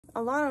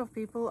a lot of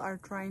people are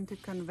trying to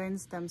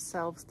convince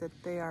themselves that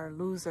they are a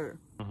loser.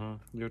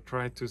 You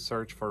try to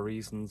search for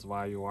reasons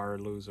why you are a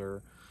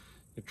loser.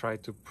 You try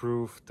to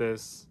prove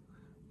this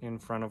in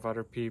front of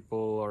other people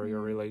or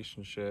your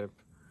relationship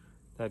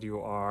that you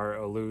are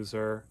a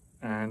loser,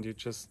 and you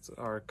just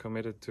are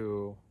committed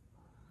to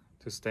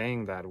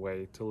staying that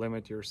way, to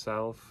limit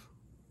yourself.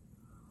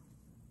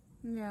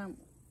 Yeah,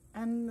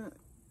 and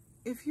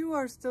if you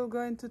are still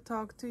going to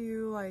talk to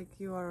you like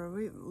you are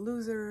a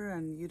loser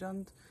and you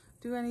don't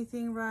do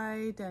anything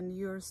right and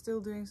you're still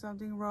doing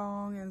something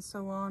wrong and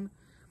so on,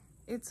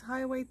 it's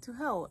highway to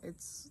hell.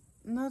 It's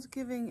not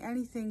giving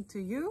anything to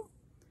you.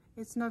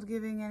 It's not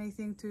giving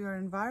anything to your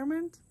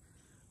environment.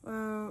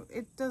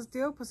 It does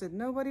the opposite.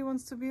 Nobody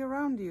wants to be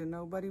around you.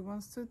 Nobody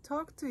wants to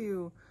talk to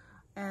you.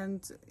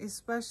 And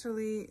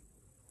especially,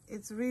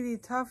 it's really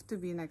tough to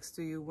be next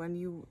to you when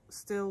you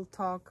still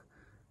talk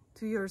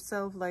to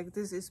yourself like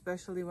this,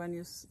 especially when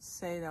you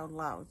say it out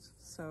loud.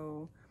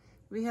 So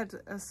we had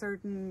a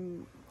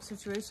certain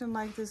situation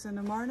like this in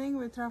the morning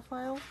with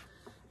Raphael,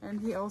 and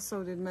he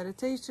also did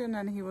meditation,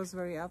 and he was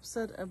very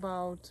upset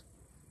about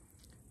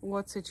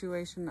what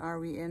situation are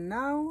we in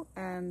now,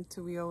 and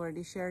we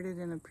already shared it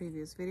in the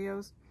previous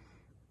videos.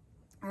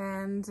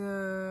 And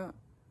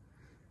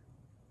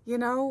you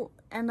know,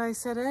 and I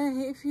said,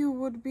 hey, if you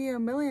would be a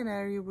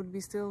millionaire, you would be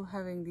still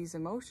having these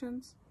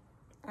emotions,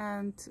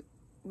 and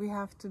we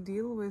have to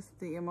deal with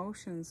the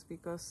emotions,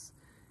 because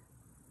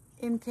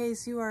in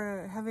case you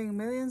are having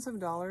millions of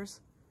dollars,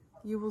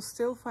 you will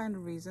still find a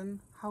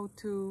reason how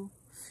to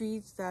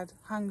feed that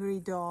hungry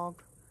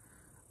dog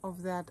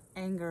of that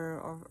anger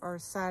or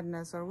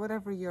sadness or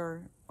whatever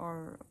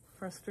or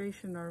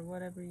frustration or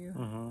whatever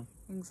you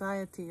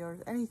anxiety or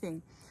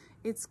anything.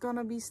 It's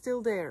gonna be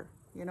still there,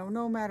 you know,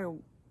 no matter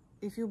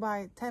if you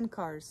buy 10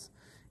 cars,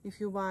 if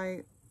you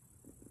buy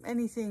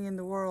anything in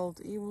the world,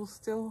 you will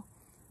still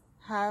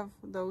have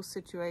those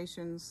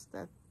situations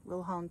that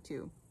will haunt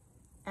you,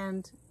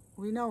 and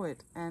we know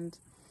it. And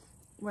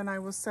when I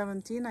was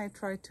 17, I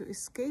tried to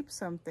escape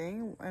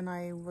something, and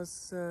I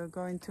was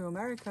going to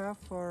America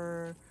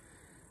for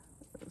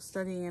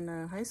studying in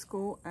a high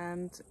school.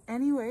 And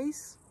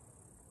anyways,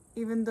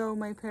 even though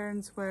my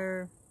parents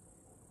were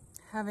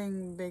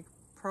having big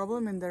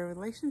problem in their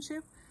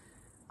relationship,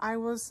 I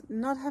was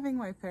not having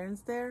my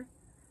parents there,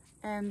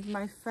 and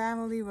my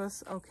family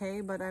was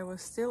okay, but I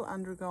was still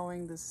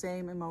undergoing the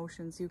same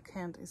emotions. You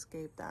can't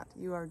escape that.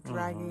 You are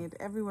dragging it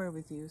everywhere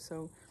with you.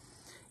 So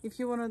if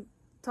you want to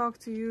talk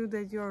to you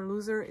that you're a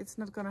loser, it's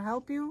not going to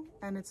help you,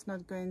 and it's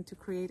not going to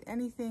create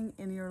anything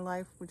in your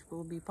life which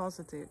will be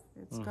positive.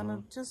 It's going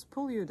to just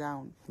pull you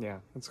down. Yeah,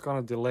 it's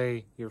going to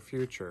delay your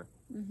future.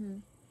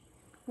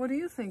 What do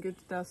you think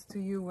it does to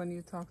you when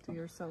you talk to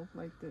yourself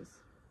like this?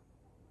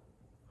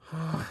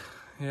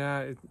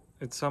 Yeah,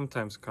 it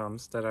sometimes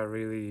comes that I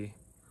really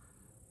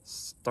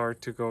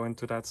start to go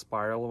into that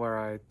spiral where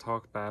I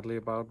talk badly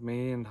about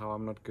me and how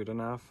I'm not good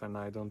enough, and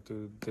I don't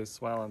do this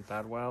well and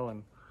that well,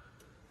 and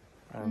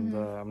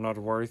I'm not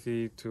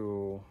worthy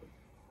to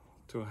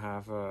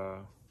have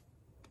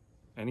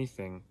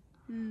anything.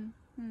 And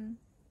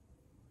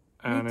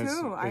me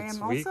too. I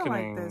am also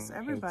like this.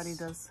 Everybody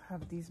does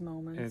have these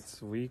moments.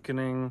 It's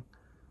weakening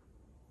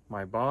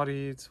my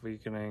body, it's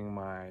weakening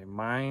my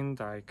mind.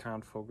 I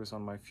can't focus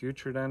on my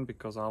future then,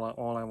 because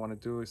all I want to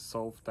do is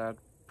solve that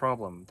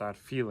problem, that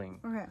feeling.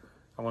 Okay.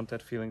 I want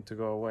that feeling to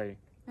go away.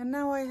 And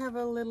now I have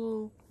a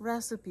little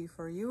recipe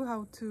for you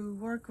how to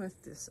work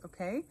with this,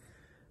 okay?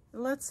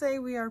 Let's say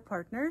we are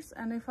partners,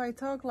 and if I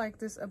talk like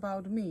this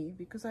about me,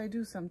 because I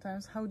do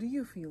sometimes, how do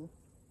you feel?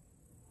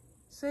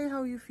 Say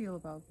how you feel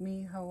about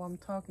me, how I'm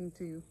talking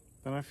to you.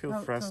 Then I feel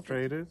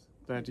frustrated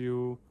that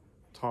you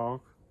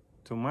talk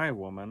to my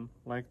woman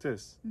like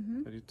this,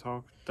 that you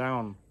talk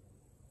down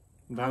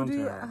to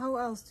her. How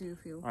else do you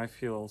feel? I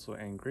feel also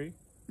angry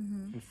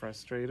and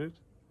frustrated,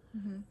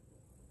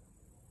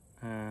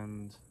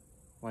 and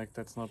like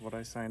that's not what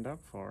I signed up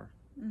for.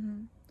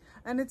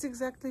 And it's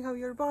exactly how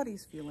your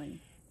body's feeling.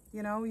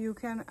 You know, you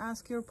can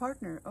ask your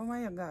partner, oh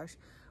my gosh,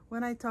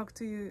 when I talk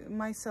to you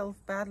myself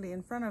badly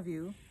in front of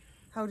you,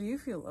 how do you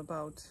feel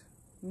about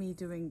me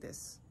doing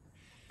this?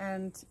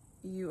 And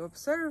you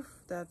observe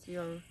that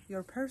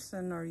your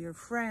person or your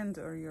friend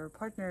or your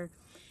partner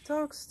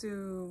talks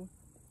to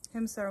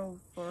himself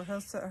or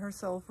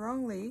herself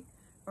wrongly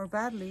or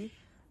badly,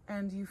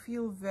 and you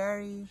feel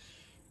very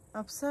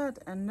upset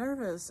and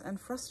nervous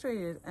and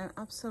frustrated and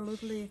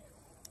absolutely,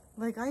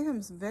 like, I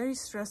am very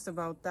stressed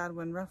about that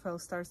when Raphael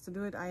starts to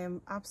do it. I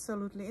am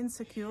absolutely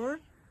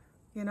insecure,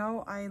 you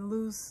know, I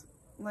lose,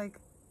 like,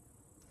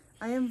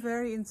 I am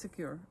very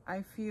insecure.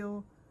 I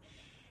feel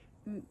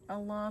a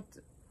lot,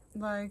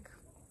 like,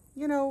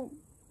 you know,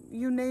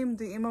 you name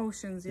the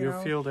emotions, you know.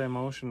 You feel the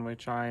emotion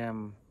which I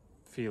am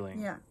feeling.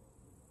 Yeah,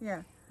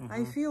 yeah.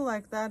 I feel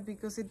like that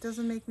because it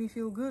doesn't make me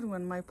feel good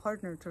when my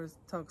partner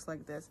talks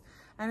like this.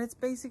 And it's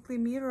basically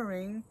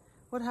mirroring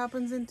what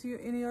happens in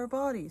your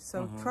body.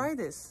 So try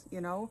this, you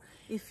know.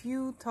 If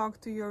you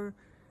talk to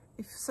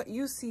if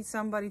you see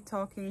somebody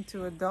talking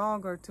to a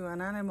dog or to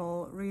an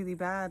animal really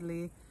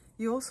badly,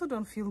 you also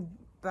don't feel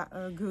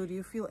good.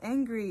 You feel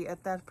angry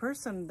at that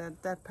person,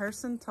 that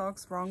person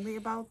talks wrongly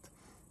about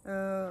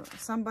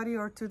somebody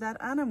or to that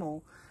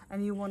animal,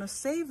 and you want to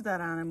save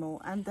that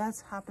animal, and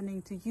that's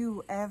happening to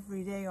you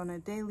every day on a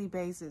daily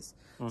basis.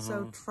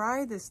 So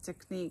try this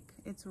technique.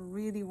 It's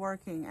really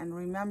working, and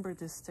remember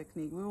this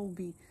technique. We will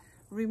be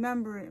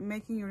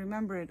making you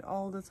remember it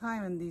all the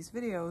time in these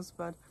videos,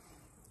 but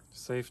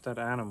save that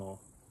animal.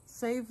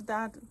 Save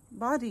that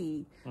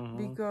body,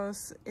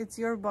 because it's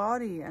your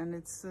body, and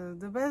it's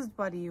the best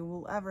body you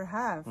will ever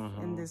have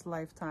in this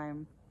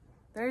lifetime.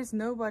 There is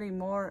nobody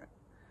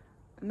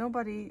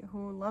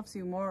who loves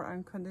you more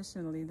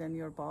unconditionally than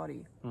your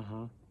body.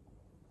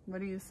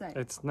 What do you say?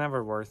 It's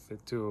never worth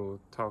it to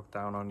talk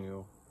down on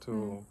you,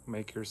 to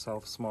make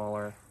yourself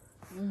smaller.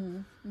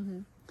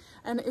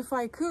 And if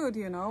I could,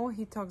 you know,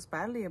 he talks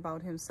badly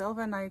about himself,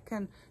 and I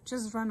can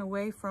just run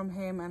away from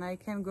him, and I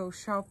can go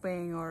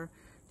shopping or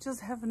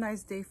just have a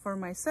nice day for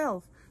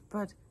myself.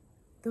 But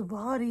the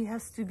body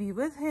has to be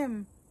with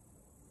him,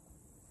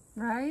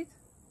 right?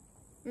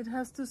 It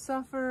has to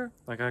suffer.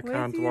 Like I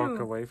can't walk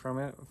away from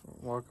it.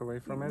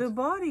 The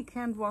body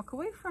can't walk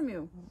away from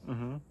you.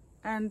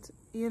 And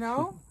you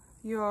know,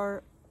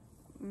 your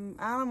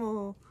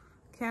animal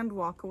can't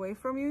walk away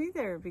from you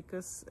either,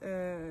 because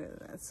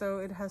so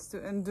it has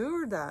to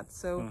endure that.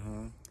 So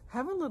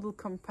have a little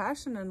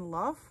compassion and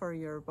love for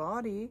your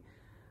body,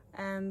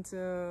 and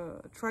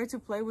try to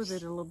play with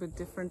it a little bit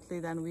differently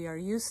than we are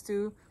used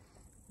to,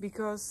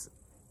 because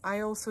I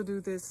also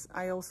do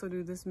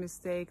this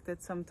mistake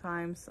that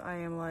sometimes I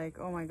am like,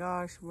 oh my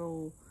gosh,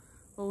 we'll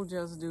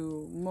just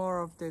do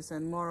more of this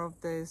and more of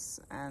this,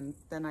 and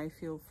then I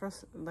feel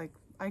like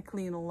I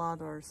clean a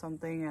lot or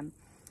something, and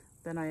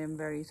then I am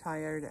very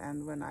tired,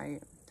 and when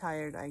I'm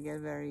tired I get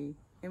very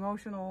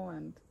emotional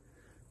and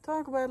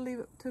talk badly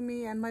to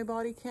me, and my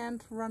body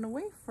can't run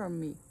away from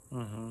me,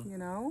 you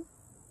know?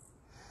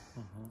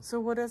 So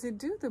what does it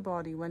do, the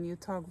body, when you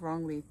talk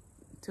wrongly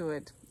to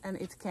it and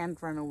it can't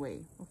run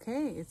away?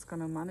 Okay, it's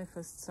gonna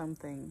manifest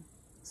something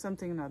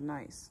not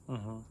nice.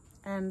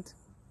 And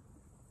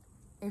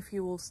if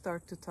you will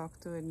start to talk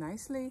to it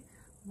nicely,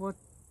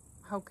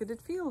 how could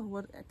it feel?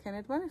 What can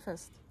it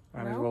manifest?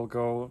 And it will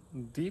go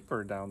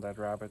deeper down that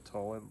rabbit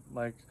hole.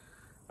 Like,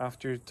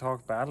 after you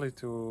talk badly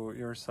to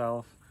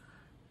yourself,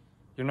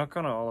 you're not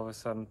gonna all of a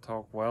sudden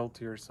talk well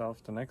to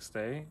yourself the next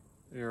day.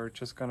 You're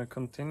just gonna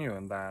continue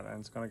in that, and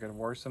it's gonna get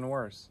worse and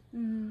worse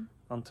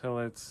until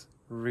it's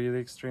really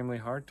extremely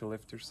hard to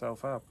lift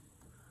yourself up.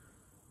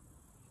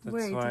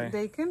 That's why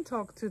they can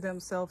talk to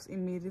themselves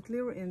immediately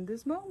or in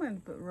this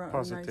moment, but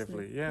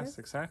positively. Nicely. Yes,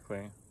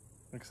 exactly.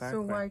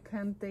 So why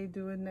can't they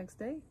do it next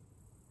day?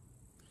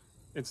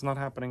 It's not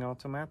happening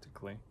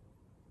automatically.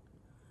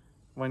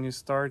 When you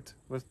start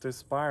with this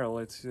spiral,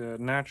 it's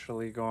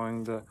naturally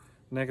going, the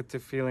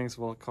negative feelings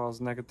will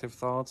cause negative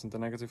thoughts, and the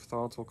negative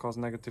thoughts will cause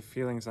negative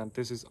feelings, and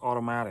this is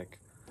automatic.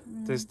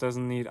 This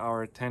doesn't need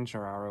our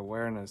attention, our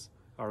awareness,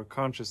 our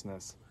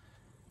consciousness.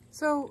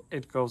 So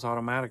it goes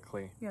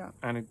automatically. Yeah.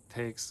 And it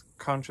takes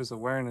conscious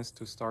awareness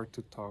to start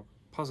to talk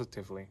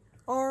positively.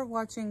 Or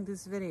watching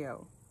this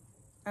video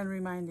and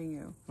reminding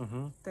you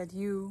that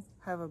you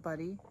have a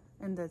body,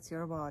 and that's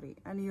your body,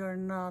 and you're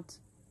not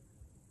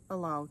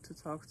allowed to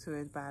talk to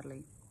it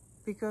badly,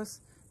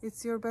 because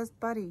it's your best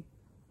buddy.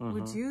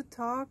 Would you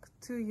talk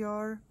to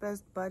your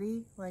best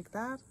buddy like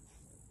that?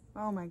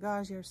 Oh my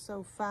gosh, you're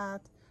so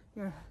fat,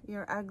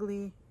 you're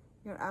ugly,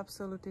 you're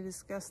absolutely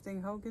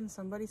disgusting. How can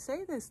somebody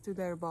say this to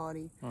their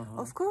body?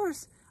 Of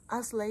course,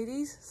 us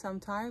ladies,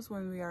 sometimes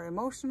when we are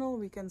emotional,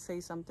 we can say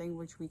something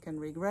which we can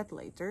regret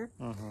later,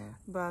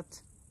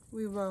 but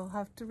we will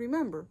have to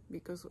remember,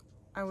 because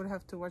I would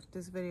have to watch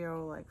this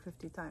video like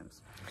 50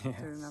 times to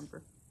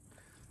remember.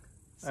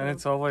 So. And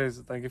it's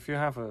always like, if you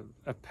have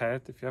a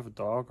pet, if you have a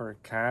dog or a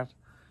cat,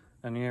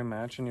 and you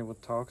imagine you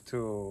would talk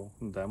to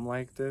them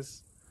like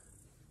this,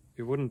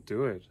 you wouldn't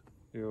do it.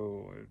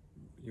 You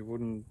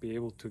wouldn't be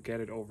able to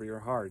get it over your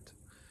heart.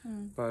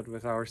 But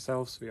with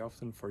ourselves, we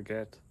often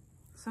forget.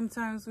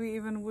 Sometimes we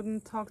even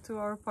wouldn't talk to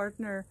our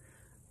partner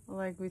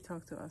like we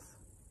talk to us.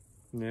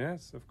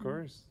 Yes, of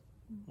course.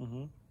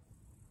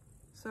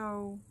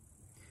 So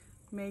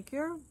make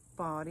your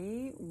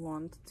body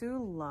want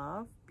to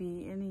love,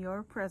 be in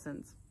your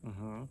presence,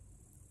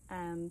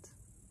 and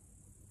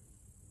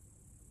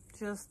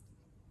just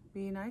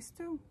be nice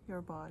to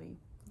your body.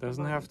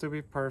 Doesn't have to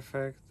be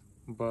perfect,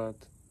 but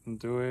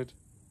do it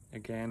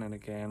again and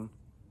again.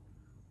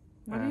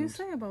 What do you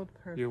say about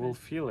perfect? You will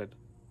feel it.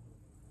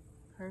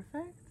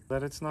 Perfect?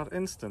 That it's not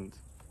instant.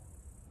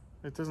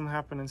 It doesn't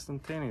happen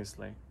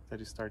instantaneously that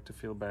you start to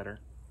feel better.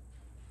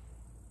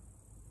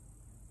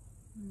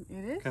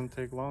 It is? It can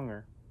take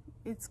longer.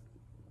 It's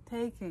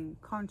taking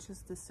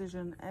conscious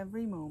decision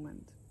every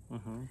moment.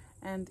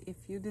 And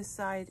if you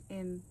decide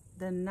in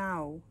the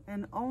now,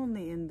 and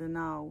only in the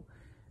now,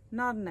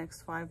 not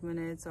next 5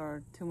 minutes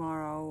or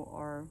tomorrow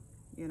or,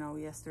 you know,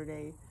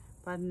 yesterday,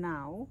 but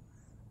now,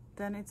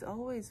 then it's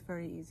always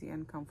very easy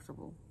and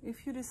comfortable.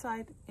 If you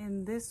decide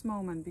in this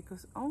moment,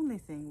 because only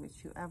thing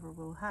which you ever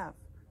will have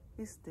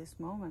is this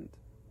moment.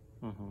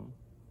 Mm-hmm.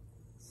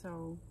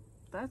 So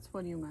that's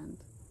what you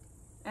meant.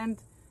 And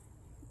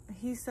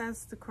he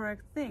says the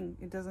correct thing.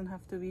 It doesn't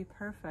have to be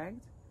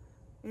perfect.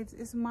 It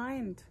is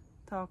mind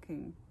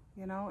talking.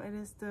 You know, it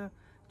is the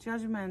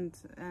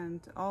judgment and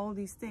all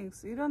these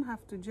things. You don't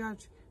have to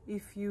judge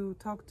if you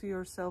talk to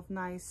yourself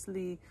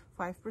nicely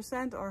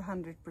 5% or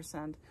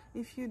 100%.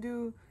 If you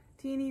do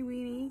teeny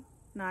weeny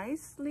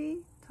nicely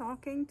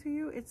talking to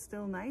you, it's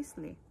still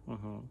nicely.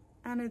 Mm-hmm.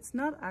 And it's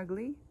not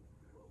ugly.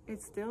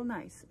 It's still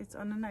nice. It's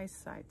on the nice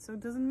side. So it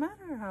doesn't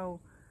matter how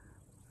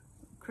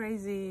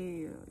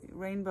crazy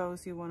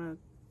rainbows you want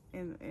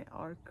to,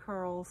 or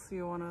curls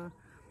you want to,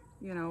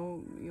 you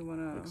know, you want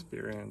to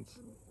experience,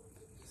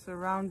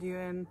 surround you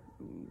in,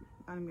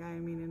 I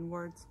mean in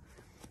words.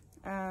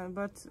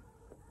 But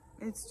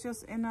it's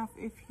just enough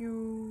if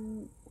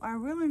you are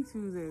willing to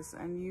do this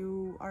and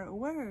you are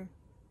aware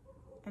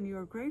and you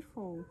are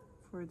grateful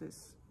for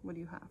this, what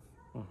you have.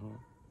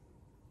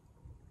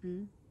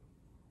 Mm-hmm.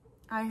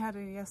 I had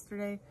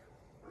yesterday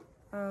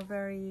a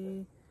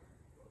very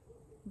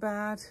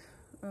bad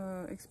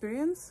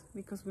experience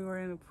because we were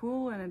in a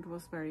pool and it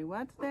was very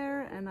wet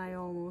there, and I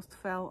almost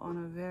fell on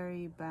a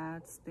very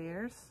bad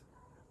stairs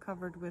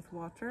covered with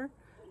water,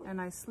 and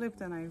I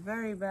slipped and I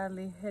very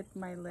badly hit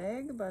my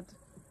leg, but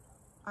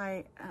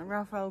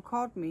Raphael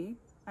caught me,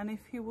 and if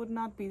he would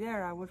not be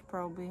there, I would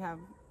probably have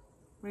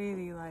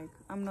really, like,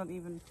 I'm not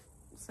even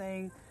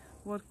saying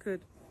what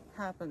could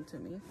happen to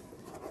me.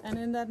 And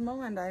in that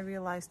moment I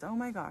realized, oh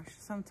my gosh,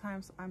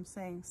 sometimes I'm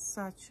saying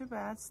such a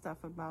bad stuff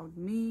about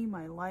me,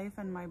 my life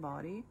and my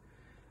body,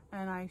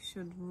 and I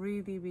should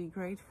really be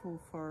grateful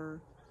for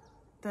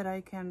that.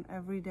 I can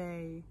every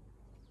day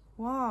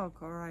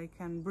walk, or I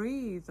can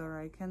breathe, or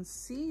I can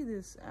see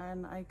this,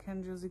 and I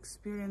can just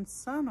experience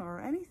sun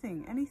or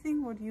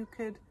anything what you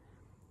could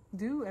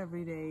do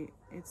every day.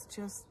 It's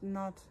just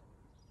not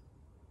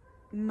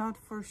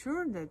for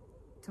sure that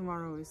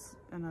tomorrow is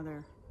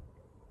another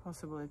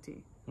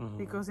possibility. Mm-hmm.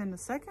 Because in a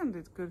second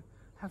it could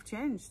have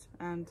changed.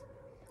 And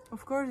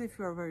of course, if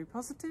you are very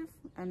positive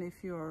and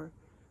if you're,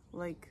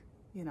 like,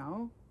 you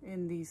know,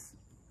 in these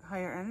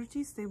higher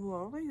energies, they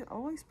will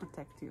always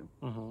protect you.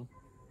 Mm-hmm.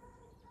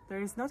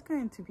 There is not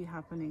going to be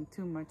happening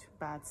too much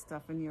bad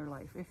stuff in your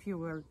life if you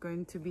were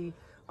going to be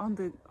on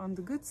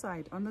the good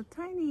side, on the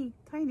tiny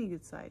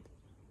good side.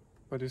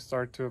 But you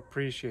start to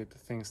appreciate the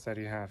things that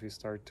you have. You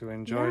start to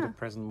enjoy the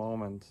present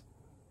moment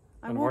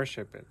and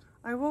worship it.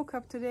 I woke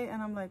up today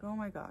and I'm like, oh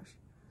my gosh,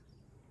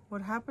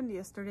 what happened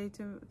yesterday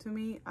to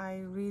me,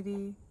 I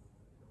really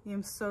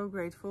am so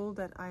grateful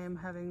that I am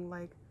having,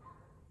 like,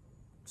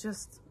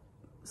 just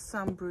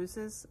some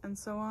bruises and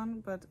so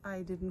on, but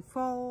I didn't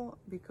fall,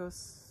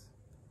 because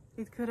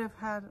it could have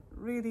had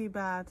really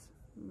bad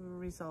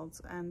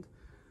results. And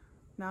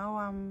now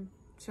I'm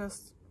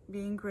just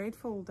being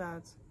grateful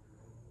that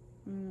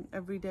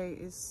every day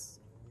is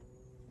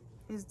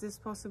this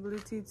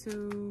possibility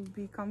to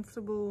be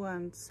comfortable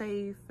and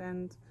safe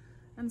and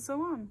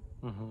so on.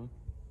 Mm-hmm.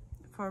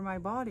 For my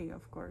body,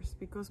 of course,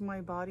 because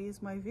my body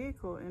is my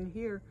vehicle in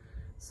here,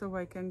 so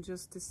I can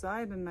just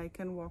decide and I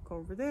can walk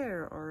over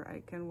there, or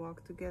I can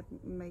walk to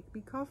make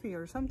me coffee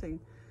or something,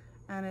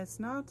 and it's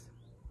not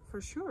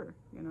for sure,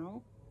 you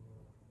know,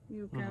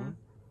 you can,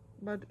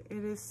 but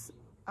it is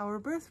our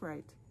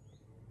birthright,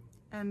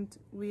 and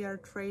we are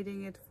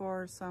trading it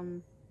for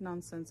some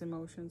nonsense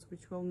emotions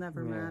which will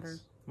never matter.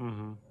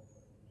 Mm-hmm.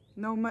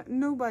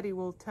 Nobody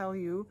will tell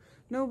you,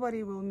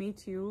 nobody will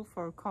meet you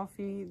for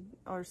coffee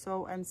or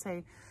so and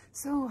say,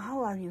 so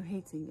how are you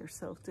hating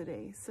yourself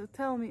today? So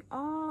tell me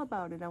all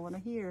about it. I want to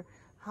hear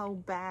how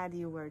bad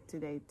you were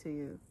today to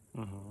you.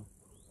 Mm-hmm.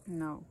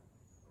 No.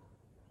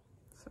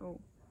 So,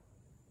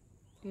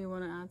 do you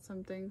want to add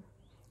something?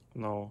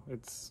 No,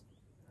 it's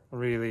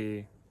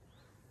really,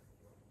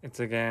 it's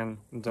again,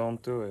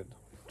 don't do it.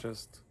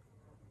 Just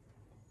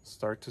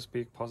start to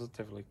speak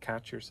positively,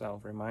 catch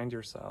yourself, remind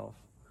yourself.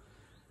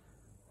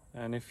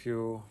 And if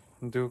you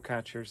do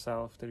catch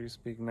yourself that you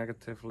speak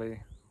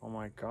negatively, oh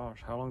my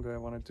gosh, how long do I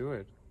want to do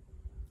it?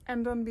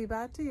 And don't be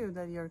bad to you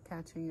that you're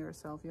catching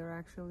yourself. You're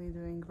actually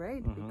doing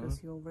great,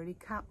 because you already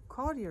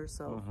caught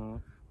yourself.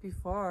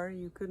 Before,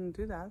 you couldn't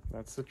do that.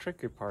 That's the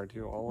tricky part.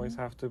 You always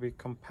have to be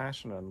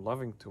compassionate and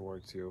loving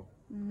towards you.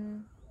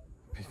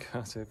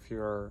 Because if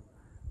you're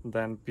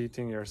then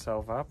beating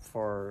yourself up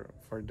for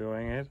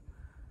doing it,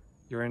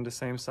 you're in the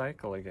same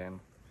cycle again.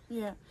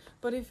 Yeah,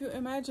 but if you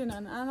imagine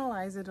and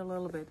analyze it a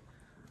little bit,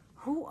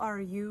 who are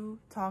you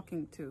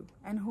talking to?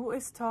 And who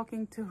is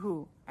talking to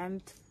who?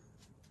 And,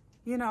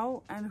 you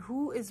know, and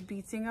who is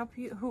beating up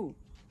who?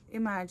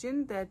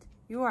 Imagine that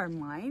you are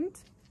mind,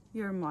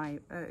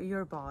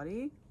 your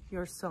body,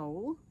 your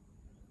soul.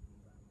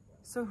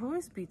 So who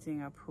is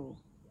beating up who?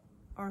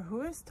 Or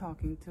who is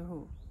talking to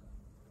who?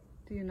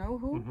 Do you know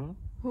who?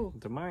 Who?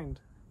 The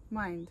mind.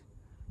 Mind.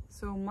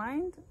 So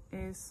mind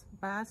is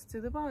bad to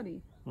the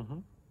body.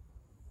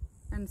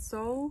 And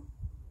soul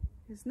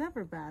is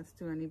never bad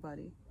to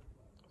anybody.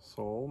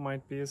 Soul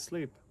might be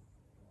asleep.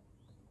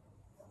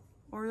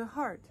 Or the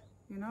heart,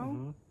 you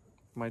know?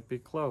 Might be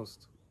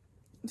closed.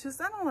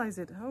 just analyze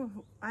it. Oh,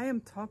 I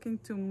am talking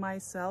to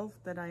myself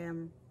that I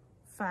am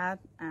fat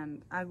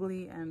and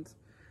ugly and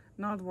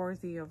not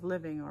worthy of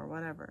living or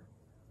whatever.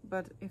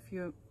 But if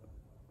you,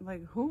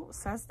 like, who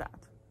says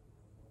that?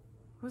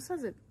 Who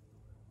says it?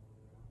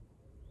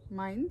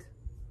 Mind?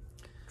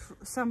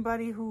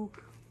 Somebody who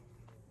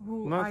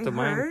Not I the heard?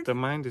 mind. The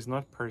mind is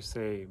not per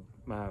se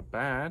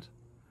bad.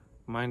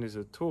 Mind is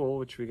a tool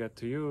which we get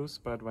to use,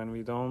 but when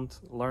we don't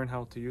learn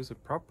how to use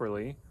it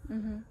properly,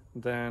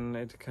 then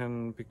it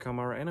can become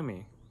our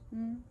enemy.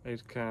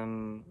 It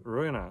can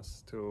ruin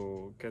us,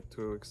 to get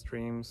to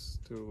extremes,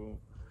 to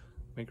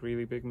make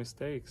really big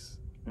mistakes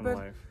in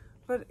life.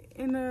 But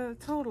in a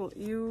total,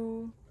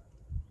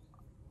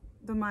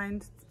 the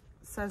mind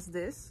says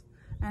this,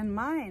 and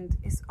mind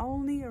is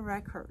only a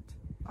record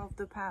of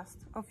the past,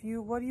 of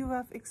you, what you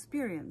have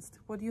experienced,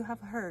 what you have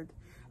heard,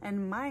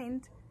 and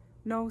mind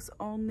knows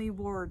only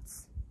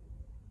words,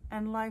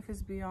 and life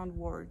is beyond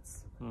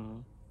words.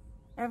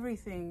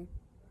 Everything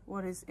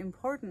what is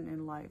important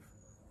in life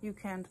you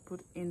can't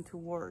put into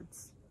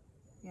words,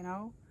 you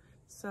know?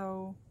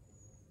 So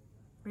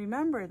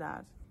remember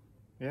that.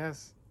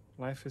 Yes,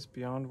 life is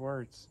beyond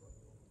words.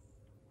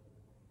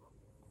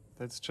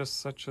 That's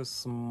just such a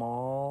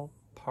small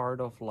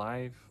part of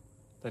life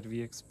that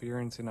we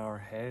experience in our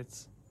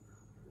heads,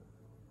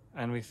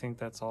 and we think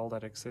that's all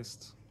that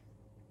exists.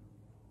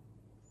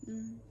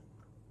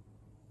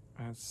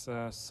 It's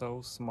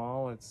so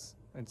small, it's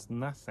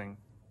nothing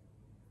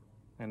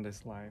in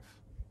this life.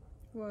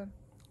 What?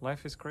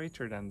 Life is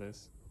greater than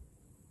this.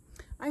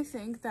 I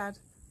think that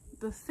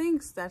the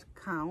things that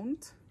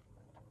count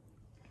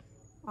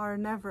are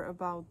never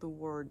about the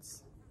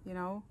words, you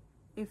know?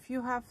 If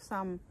you have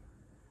some,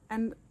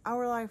 and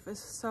our life is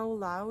so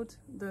loud,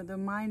 the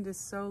mind is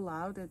so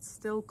loud, it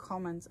still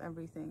comments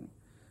everything.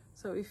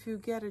 So if you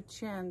get a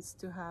chance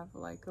to have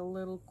like a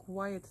little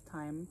quiet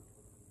time,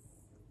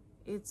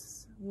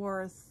 it's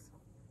worth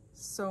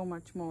so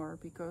much more,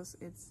 because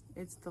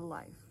it's the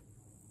life.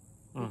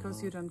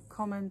 Because you don't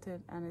comment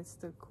it, and it's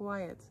the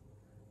quiet,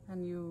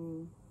 and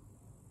you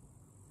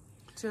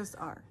just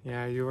are.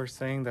 Yeah, you were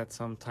saying that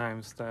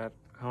sometimes, that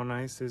how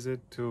nice is it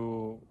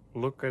to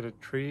look at a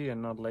tree and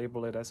not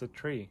label it as a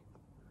tree.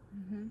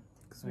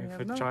 If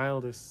a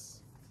child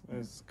is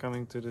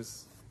coming to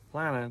this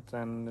planet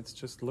and it's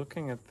just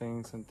looking at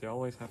things, and they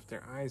always have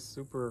their eyes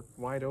super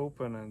wide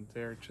open, and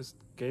they're just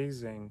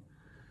gazing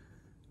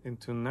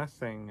into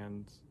nothing,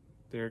 and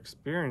they're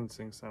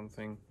experiencing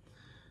something,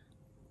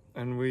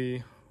 and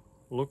we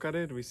look at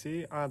it, we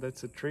see,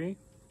 that's a tree,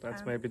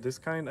 that's maybe this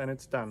kind, and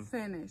it's done.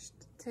 Finished,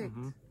 ticked.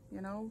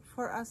 You know,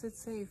 for us it's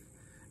safe,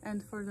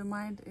 and for the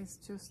mind it's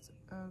just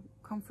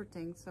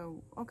comforting.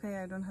 So, okay,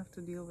 I don't have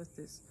to deal with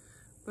this.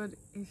 But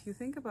if you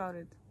think about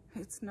it,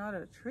 it's not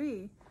a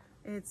tree,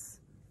 it's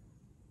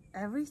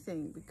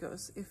everything,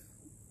 because if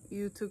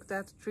you took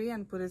that tree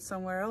and put it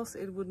somewhere else,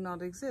 it would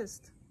not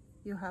exist.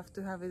 You have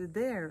to have it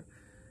there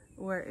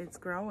where it's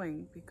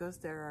growing, because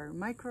there are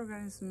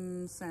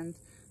microorganisms and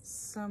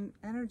some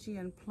energy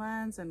and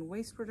plants and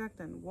waste product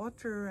and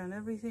water and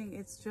everything.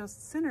 It's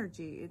just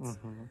synergy. It's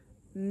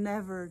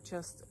never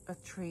just a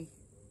tree,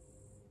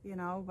 you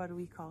know, but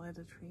we call it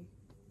a tree.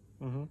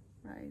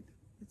 Right?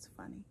 It's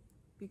funny,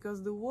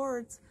 because the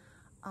words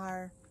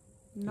are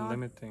not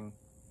limiting.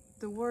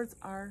 The words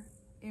are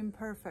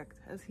imperfect,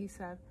 as he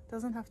said.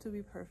 Doesn't have to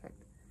be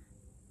perfect.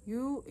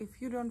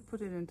 If you don't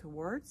put it into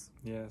words,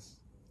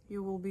 yes,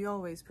 you will be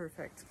always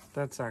perfect.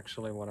 That's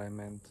actually what I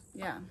meant.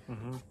 Yeah.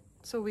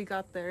 So we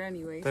got there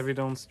anyways. That we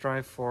don't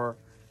strive for,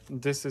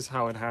 this is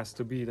how it has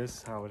to be, this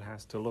is how it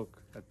has to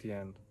look at the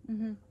end.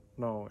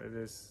 No, it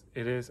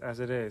is as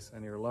it is,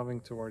 and you're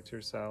loving towards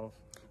yourself.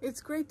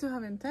 It's great to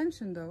have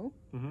intention though,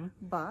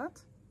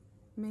 but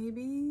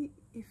maybe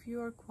if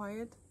you are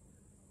quiet,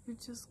 you're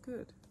just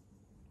good.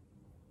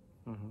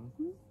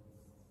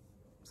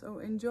 So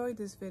enjoy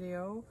this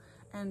video,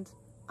 and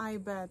I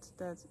bet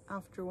that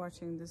after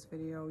watching this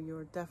video,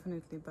 you're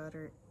definitely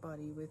better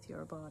buddy with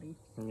your body.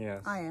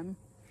 Yes. I am.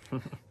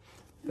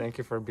 Thank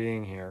you for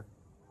being here.